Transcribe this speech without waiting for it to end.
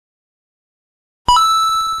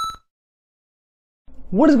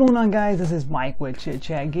What is going on, guys? This is Mike with Chit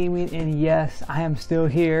Chat Gaming, and yes, I am still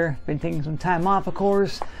here. Been taking some time off, of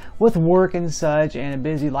course, with work and such, and a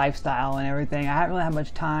busy lifestyle and everything. I haven't really had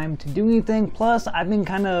much time to do anything. Plus, I've been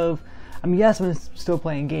I've been still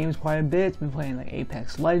playing games quite a bit. Been playing like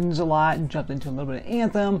Apex Legends a lot, and jumped into a little bit of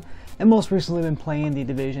Anthem, and most recently been playing the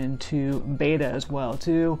Division 2 beta as well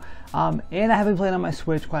too. And I have been playing on my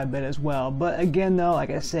Switch quite a bit as well. But again, though, like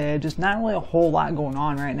I said, just not really a whole lot going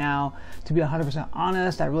on right now. To be 100%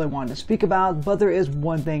 honest, I really wanted to speak about, but there is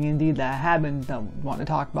one thing indeed that I have been wanting to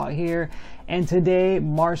talk about here. And today,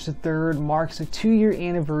 March the 3rd, marks the 2-year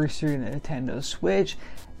anniversary of the Nintendo Switch.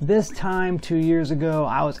 This time 2 years ago,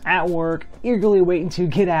 I was at work, eagerly waiting to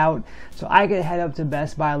get out so I could head up to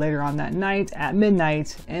Best Buy later on that night at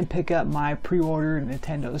midnight and pick up my pre-ordered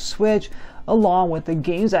Nintendo Switch along with the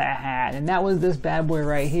games I had. And that was this bad boy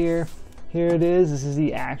right here. Here it is. This is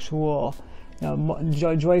the actual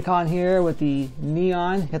Joy-Con here with the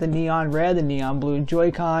neon. Got the neon red, the neon blue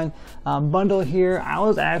Joy-Con bundle here. I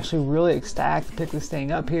was actually really ecstatic to pick this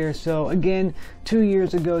thing up here. So again, 2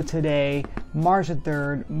 years ago today, March the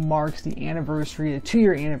 3rd, marks the anniversary, the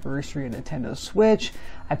 2-year anniversary of Nintendo Switch.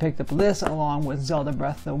 I picked up this along with Zelda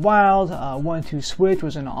Breath of the Wild. 1-2 Switch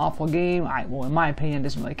was an awful game. Well, in my opinion,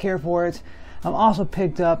 didn't really care for it. I've also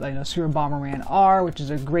picked up Super Bomberman R, which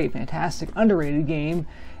is a great, fantastic, underrated game.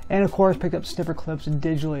 And of course, picked up Snipperclips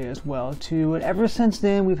digitally as well too. And ever since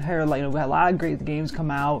then, we've had we had a lot of great games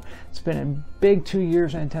come out. It's been a big 2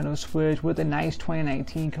 years on Nintendo Switch with a nice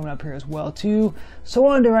 2019 coming up here as well too. So what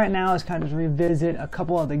I want to do right now is kind of just revisit a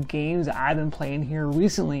couple of the games that I've been playing here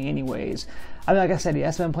recently anyways. I mean, like I said,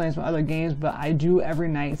 yes, I've been playing some other games, but I do every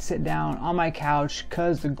night sit down on my couch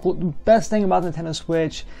because the best thing about the Nintendo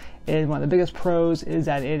Switch is one of the biggest pros is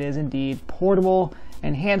that it is indeed portable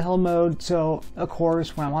and handheld mode. So of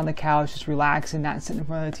course, when I'm on the couch just relaxing, not sitting in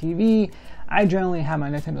front of the TV, I generally have my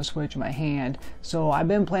Nintendo Switch in my hand. So I've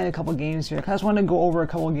been playing a couple games here. I just want to go over a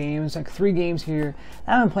couple games, like 3 games here.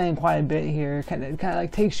 I've been playing quite a bit here. It kind of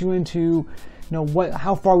like takes you into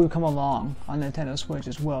how far we've come along on Nintendo Switch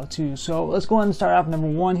as well too. So let's go ahead and start off number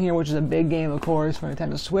 1 here, which is a big game, of course, for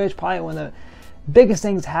Nintendo Switch. Probably one of the biggest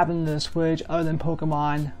things happened to the Switch other than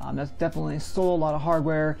Pokemon. That's definitely stole a lot of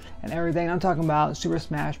hardware and everything. I'm talking about Super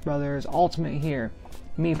Smash Bros. Ultimate here.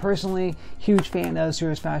 Me personally, huge fan of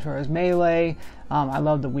Super Smash Bros. Melee. I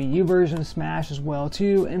love the Wii U version of Smash as well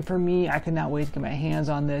too. And for me, I could not wait to get my hands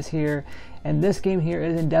on this here. And this game here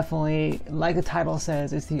isn't definitely, like the title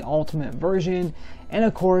says, it's the ultimate version. And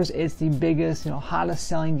of course, it's the biggest, hottest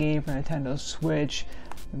selling game for Nintendo Switch.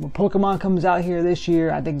 When Pokemon comes out here this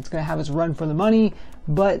year, I think it's going to have its run for the money,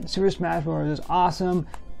 but Super Smash Bros. Is awesome.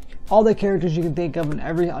 All the characters you can think of in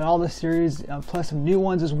all the series, plus some new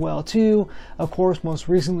ones as well too. Of course, most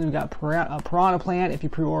recently we got Piranha Plant if you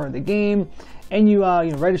pre-ordered the game, and you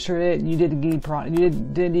registered it, and you did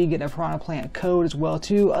get a Piranha Plant code as well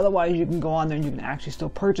too. Otherwise, you can go on there and you can actually still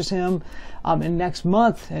purchase him. And next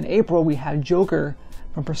month in April, we have Joker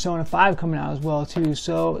from Persona 5 coming out as well too.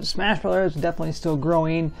 So Smash Bros. Is definitely still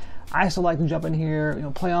growing. I still like to jump in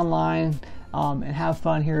here, play online, and have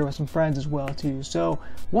fun here with some friends as well too. So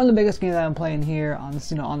one of the biggest games that I'm playing here on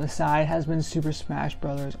this, on the side has been Super Smash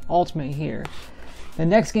Bros. Ultimate here. The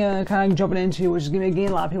next game I'm kind of jumping into, which is going to be a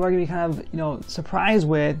game a lot of people are going to be kind of surprised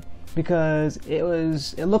with, because it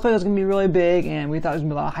looked like it was going to be really big, and we thought there was going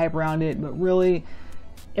to be a lot of hype around it, but really,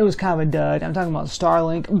 it was kind of a dud. I'm talking about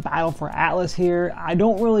Starlink Battle for Atlas here. I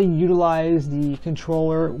don't really utilize the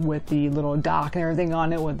controller with the little dock and everything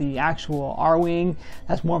on it with the actual R-Wing.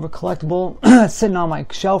 That's more of a collectible sitting on my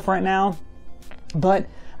shelf right now. But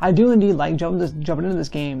I do indeed like jumping into this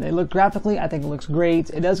game. They look graphically, I think it looks great.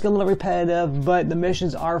 It does get a little repetitive, but the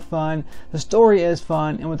missions are fun. The story is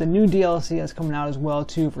fun, and with the new DLC that's coming out as well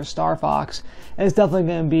too for Star Fox, it's definitely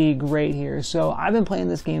going to be great here. So I've been playing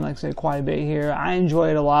this game, like I said, quite a bit here. I enjoy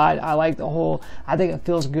it a lot. I like I think it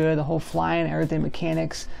feels good. The whole flying, everything,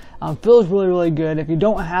 mechanics. Feels really, really good. If you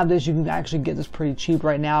don't have this, you can actually get this pretty cheap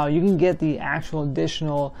right now. You can get the actual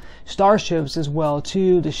additional starships as well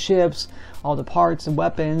too, the ships, all the parts, the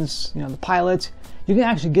weapons, the pilots. You can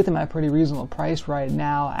actually get them at a pretty reasonable price right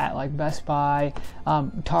now at like Best Buy,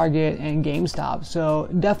 Target, and GameStop. So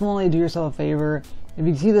definitely do yourself a favor. If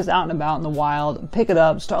you see this out and about in the wild, pick it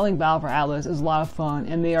up. Starlink Battle for Atlas is a lot of fun,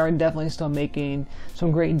 and they are definitely still making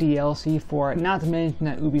some great DLC for it. Not to mention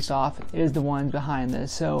that Ubisoft is the ones behind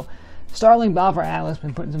this. So Starlink Battle for Atlas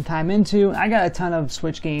been putting some time into. I got a ton of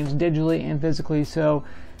Switch games digitally and physically, so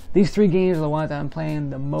these 3 games are the ones that I'm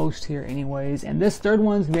playing the most here anyways. And this third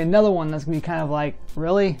one's gonna be another one that's gonna be kind of like,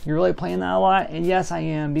 really? You're really playing that a lot? And yes, I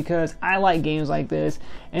am, because I like games like this,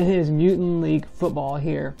 and it is Mutant League Football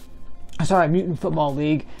here. sorry, Mutant Football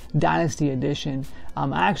League Dynasty Edition.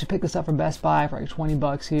 I actually picked this up from Best Buy for like 20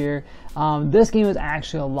 bucks here. This game is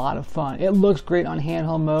actually a lot of fun. It looks great on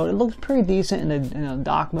handheld mode. It looks pretty decent in the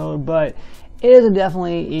dock mode, but it is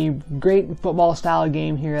definitely a great football style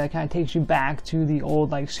game here that kind of takes you back to the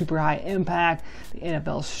old like Super High Impact, the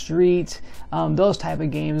NFL Street, those type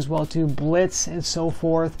of games as well too, Blitz and so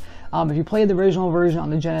forth. If you played the original version on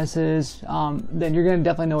the Genesis, then you're going to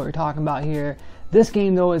definitely know what you're talking about here. This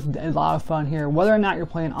game though is a lot of fun here, whether or not you're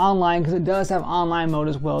playing online, because it does have online mode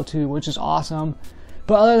as well too, which is awesome.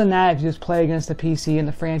 But other than that, if you just play against the PC and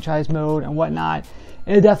the franchise mode and whatnot,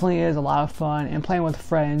 it definitely is a lot of fun. And playing with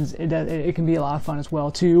friends, it can be a lot of fun as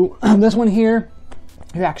well too. This one here,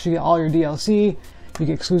 you actually get all your DLC, you get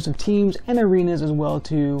exclusive teams and arenas as well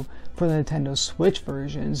too for the Nintendo Switch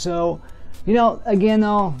version. So, you know, again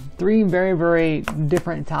though, 3 very, very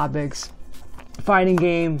different topics. Fighting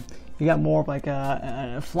game. You got more of like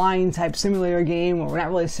a flying type simulator game, or not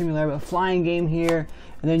really a simulator, but a flying game here.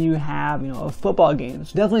 And then you have, you know, a football game.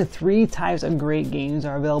 So definitely 3 types of great games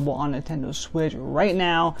are available on Nintendo Switch right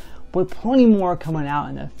now, with plenty more coming out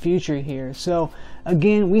in the future here. So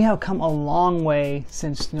again, we have come a long way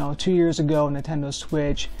since, you know, 2 years ago, Nintendo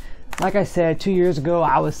Switch. Like I said, 2 years ago,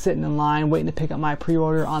 I was sitting in line waiting to pick up my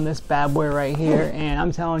pre-order on this bad boy right here, and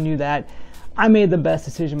I'm telling you that I made the best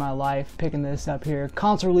decision of my life picking this up here.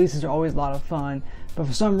 Console releases are always a lot of fun, but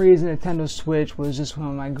for some reason Nintendo Switch was just one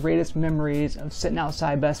of my greatest memories of sitting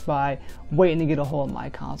outside Best Buy waiting to get a hold of my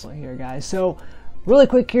console here, guys. So really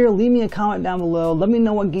quick here, leave me a comment down below. Let me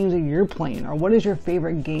know what games that you're playing, or what is your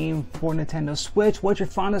favorite game for Nintendo Switch. What's your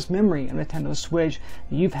fondest memory of Nintendo Switch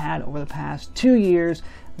that you've had over the past 2 years?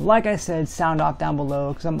 Like I said, sound off down below,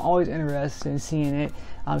 because I'm always interested in seeing it,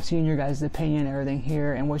 seeing your guys' opinion and everything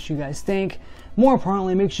here and what you guys think. More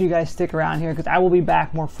importantly, make sure you guys stick around here, because I will be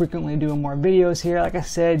back more frequently doing more videos here. Like I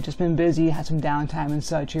said, just been busy, had some downtime and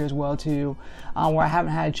such here as well too, where I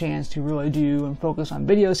haven't had a chance to really do and focus on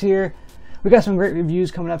videos here. We got some great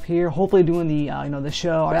reviews coming up here. Hopefully doing the you know, the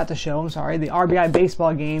show, or not the show, I'm sorry, the RBI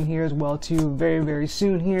baseball game here as well too, very, very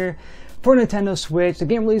soon here for Nintendo Switch. The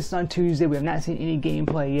game releases on Tuesday. We have not seen any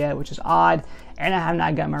gameplay yet, which is odd, and I have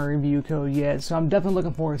not got my review code yet, so I'm definitely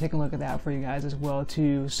looking forward to taking a look at that for you guys as well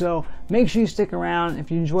too. So make sure you stick around.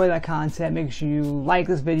 If you enjoy that content, make sure you like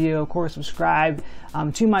this video, of course subscribe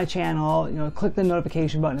to my channel, you know, click the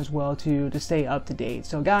notification button as well too to stay up to date.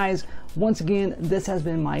 So guys, once again, this has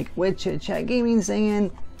been Mike with Chit Chat Gaming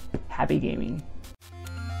saying happy gaming.